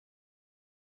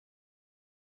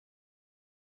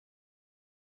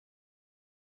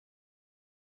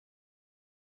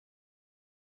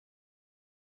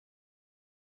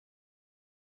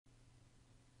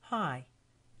Hi,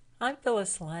 I'm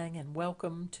Phyllis Lang and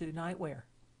welcome to Nightwear.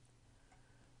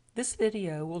 This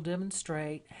video will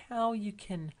demonstrate how you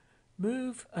can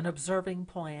move an observing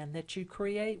plan that you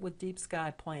create with Deep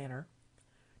Sky Planner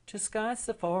to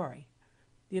SkySafari.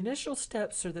 The initial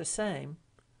steps are the same.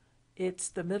 It's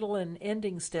the middle and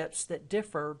ending steps that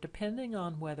differ depending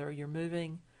on whether you're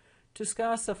moving to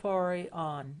SkySafari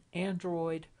on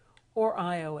Android or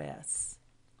iOS.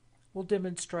 We'll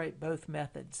demonstrate both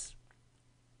methods.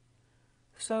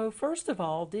 So first of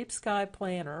all, Deep Sky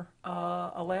Planner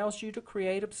allows you to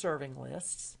create observing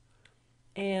lists,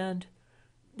 and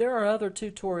there are other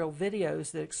tutorial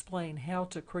videos that explain how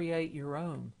to create your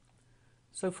own.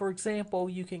 So for example,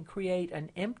 you can create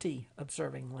an empty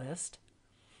observing list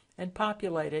and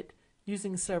populate it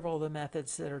using several of the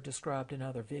methods that are described in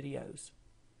other videos.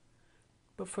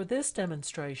 But for this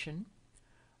demonstration,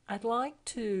 I'd like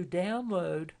to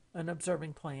download an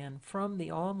observing plan from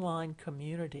the online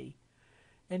community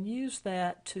and use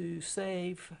that to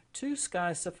save to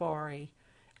SkySafari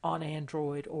on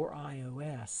Android or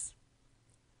iOS.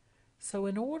 So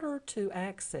in order to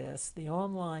access the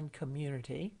online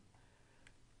community,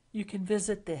 you can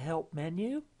visit the Help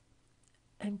menu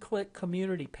and click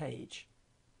Community Page.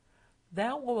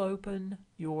 That will open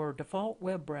your default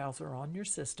web browser on your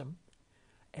system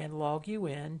and log you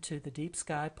in to the Deep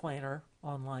Sky Planner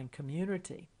online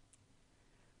community.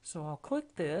 So I'll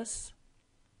click this,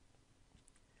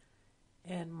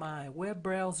 and my web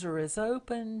browser is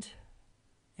opened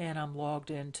and I'm logged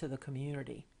into the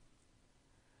community.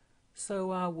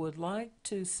 So I would like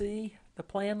to see the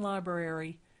plan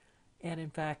library and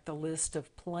in fact the list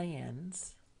of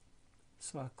plans.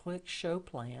 So I click Show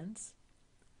Plans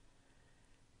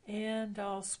and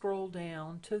I'll scroll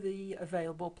down to the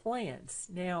available plans.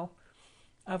 Now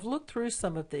I've looked through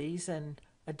some of these and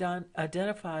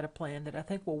identified a plan that I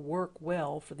think will work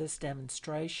well for this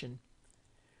demonstration.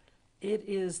 It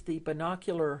is the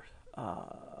binocular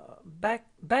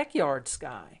backyard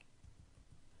sky.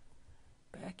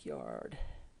 Backyard.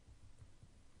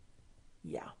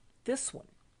 Yeah, this one.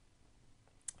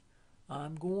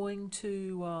 I'm going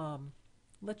to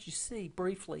let you see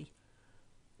briefly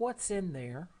what's in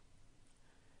there.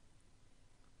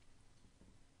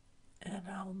 And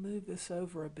I'll move this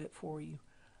over a bit for you.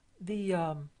 The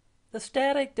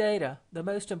static data, the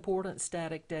most important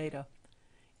static data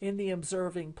in the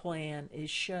observing plan is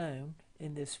shown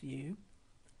in this view.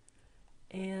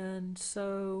 And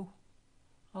so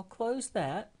I'll close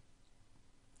that,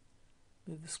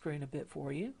 move the screen a bit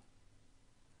for you,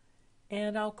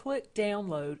 and I'll click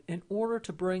Download in order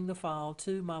to bring the file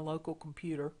to my local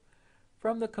computer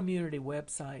from the community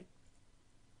website.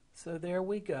 So there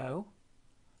we go,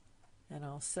 and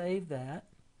I'll save that.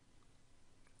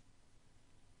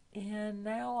 And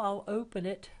now I'll open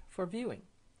it for viewing.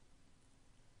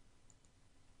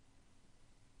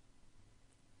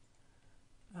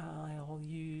 I'll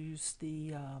use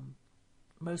the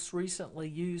most recently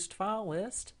used file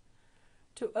list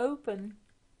to open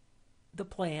the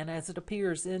plan as it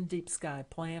appears in Deep Sky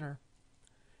Planner.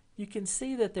 You can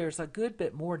see that there's a good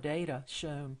bit more data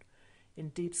shown in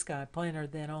Deep Sky Planner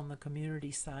than on the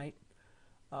community site.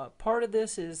 Part of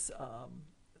this is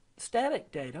static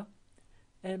data,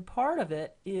 and part of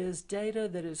it is data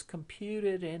that is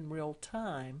computed in real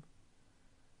time,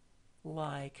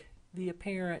 like the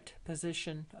apparent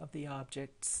position of the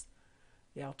objects,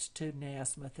 the altitude and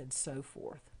azimuth, and so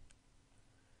forth.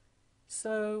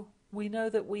 So we know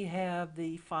that we have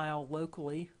the file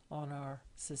locally on our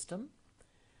system.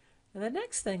 And the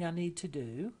next thing I need to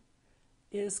do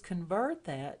is convert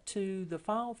that to the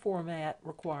file format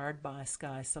required by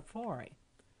SkySafari.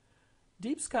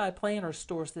 Deep Sky Planner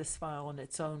stores this file in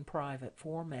its own private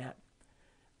format.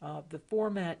 The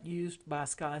format used by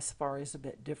SkySafari is a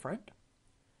bit different.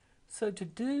 So to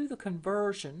do the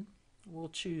conversion, we'll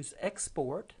choose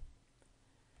Export,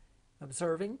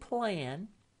 Observing Plan,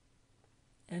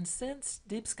 and since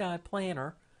Deep Sky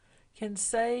Planner can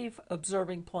save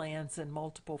observing plans in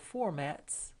multiple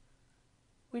formats,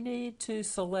 we need to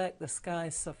select the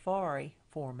SkySafari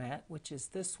format, which is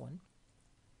this one.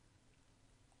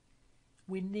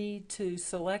 We need to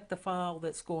select the file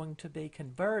that's going to be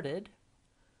converted,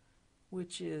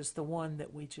 which is the one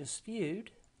that we just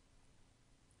viewed.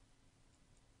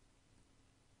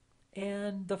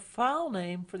 And the file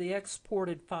name for the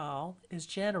exported file is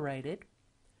generated.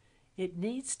 It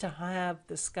needs to have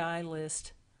the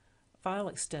SkyList file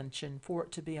extension for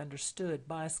it to be understood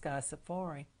by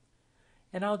SkySafari.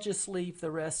 And I'll just leave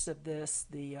the rest of this,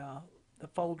 the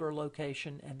folder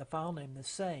location and the file name, the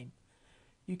same.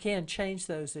 You can change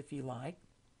those if you like,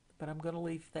 but I'm going to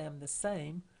leave them the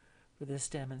same for this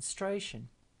demonstration.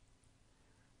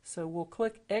 So we'll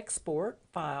click Export,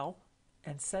 File,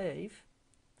 and Save.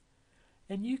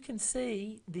 And you can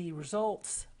see the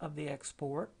results of the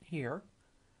export here.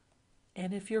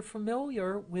 And if you're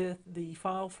familiar with the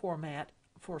file format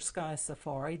for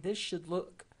SkySafari, this should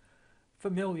look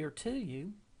familiar to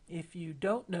you. If you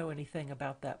don't know anything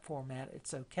about that format,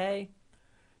 it's okay.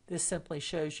 This simply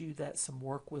shows you that some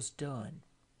work was done.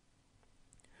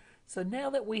 So now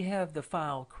that we have the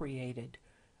file created,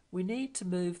 we need to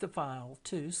move the file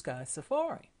to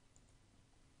SkySafari.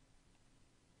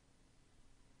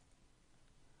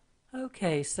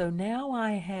 Okay, so now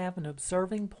I have an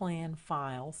observing plan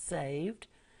file saved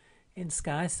in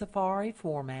SkySafari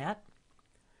format.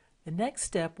 The next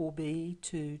step will be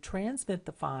to transmit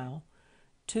the file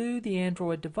to the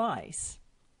Android device.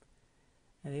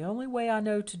 And the only way I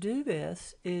know to do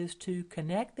this is to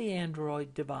connect the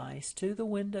Android device to the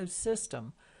Windows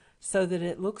system so that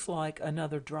it looks like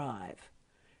another drive.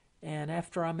 And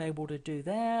after I'm able to do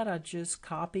that, I just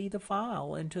copy the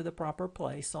file into the proper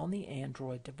place on the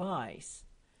Android device.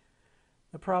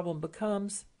 The problem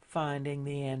becomes finding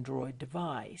the Android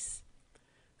device.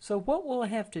 So what we'll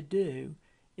have to do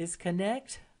is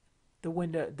connect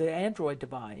the Android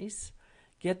device,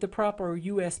 get the proper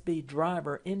USB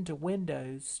driver into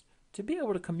Windows to be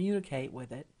able to communicate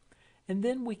with it, and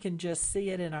then we can just see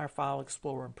it in our File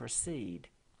Explorer and proceed.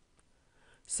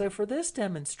 So for this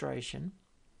demonstration,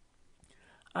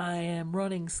 I am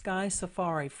running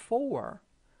SkySafari 4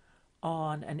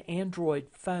 on an Android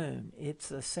phone. It's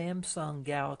a Samsung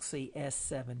Galaxy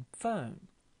S7 phone.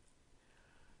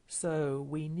 So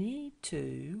we need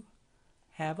to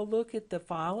have a look at the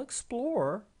File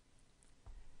Explorer,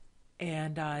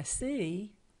 and I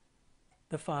see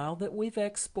the file that we've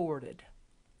exported.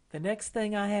 The next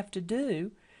thing I have to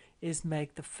do is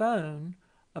make the phone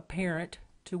a parent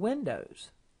to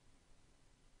Windows.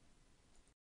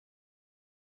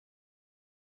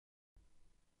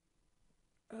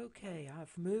 Okay,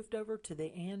 I've moved over to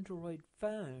the Android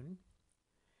phone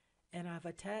and I've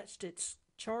attached its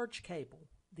charge cable.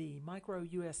 The micro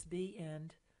USB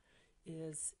end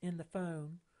is in the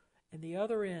phone, and the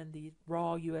other end, the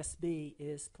raw USB,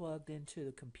 is plugged into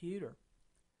the computer.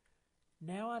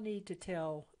 Now I need to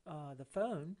tell the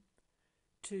phone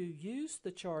to use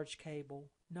the charge cable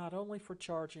not only for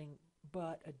charging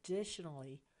but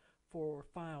additionally for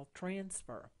file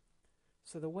transfer.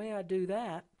 So the way I do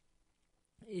that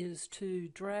is to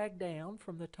drag down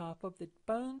from the top of the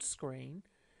phone screen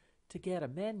to get a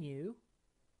menu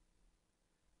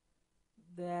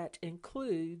that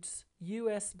includes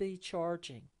USB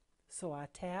charging. So I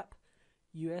tap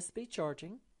USB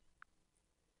charging,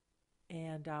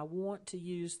 and I want to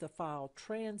use the file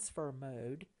transfer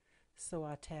mode, so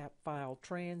I tap file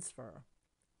transfer.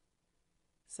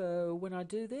 So when I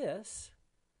do this,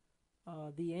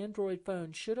 the Android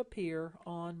phone should appear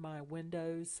on my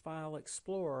Windows File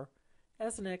Explorer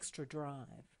as an extra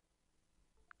drive.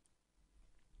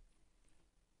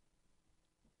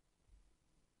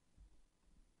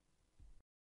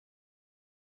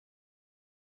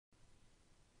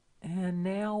 And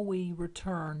now we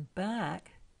return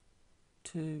back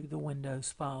to the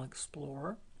Windows File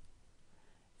Explorer,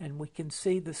 and we can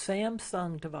see the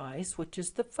Samsung device, which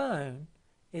is the phone,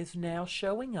 is now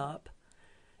showing up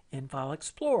in File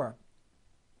Explorer.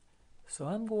 So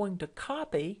I'm going to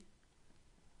copy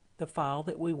the file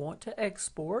that we want to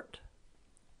export,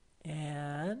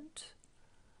 and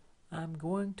I'm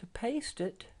going to paste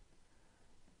it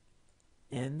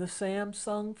in the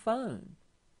Samsung phone.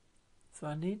 So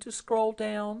I need to scroll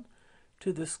down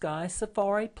to the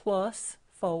SkySafari Plus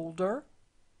folder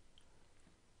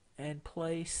and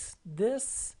place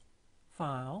this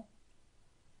file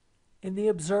in the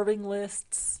Observing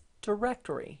Lists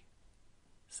directory.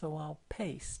 So I'll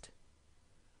paste,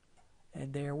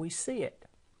 and there we see it.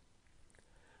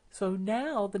 So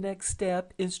now the next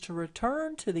step is to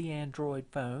return to the Android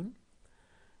phone,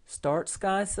 start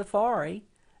SkySafari,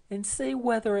 and see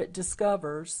whether it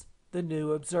discovers the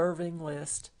new Observing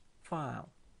List file.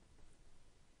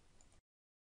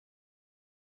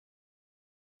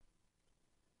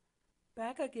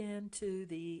 Back again to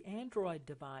the Android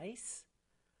device,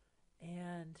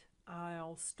 and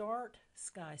I'll start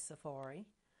SkySafari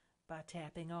by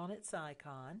tapping on its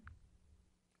icon,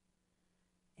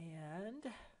 and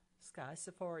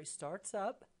SkySafari starts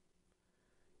up.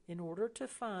 In order to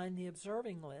find the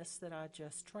observing list that I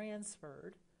just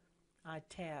transferred, I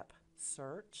tap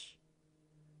Search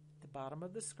at the bottom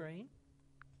of the screen,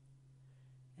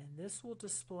 and this will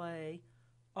display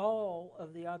all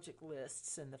of the object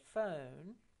lists in the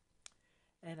phone,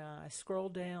 and I scroll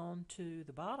down to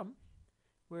the bottom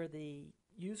where the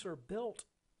user built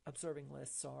observing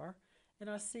lists are, and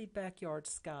I see Backyard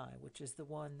Sky, which is the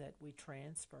one that we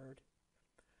transferred.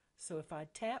 So if I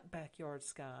tap Backyard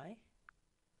Sky,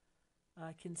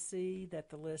 I can see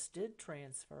that the list did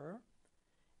transfer,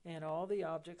 and all the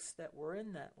objects that were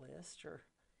in that list are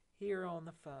here on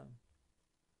the phone.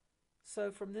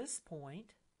 So from this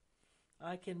point,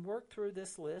 I can work through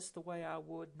this list the way I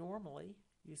would normally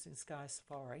using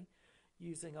SkySafari,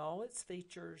 using all its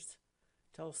features,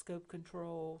 telescope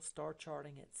control, star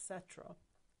charting, etc.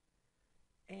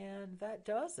 And that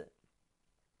does it.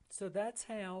 So that's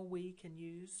how we can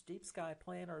use Deep Sky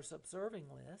Planner's observing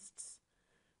lists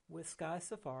with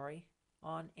SkySafari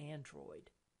on Android.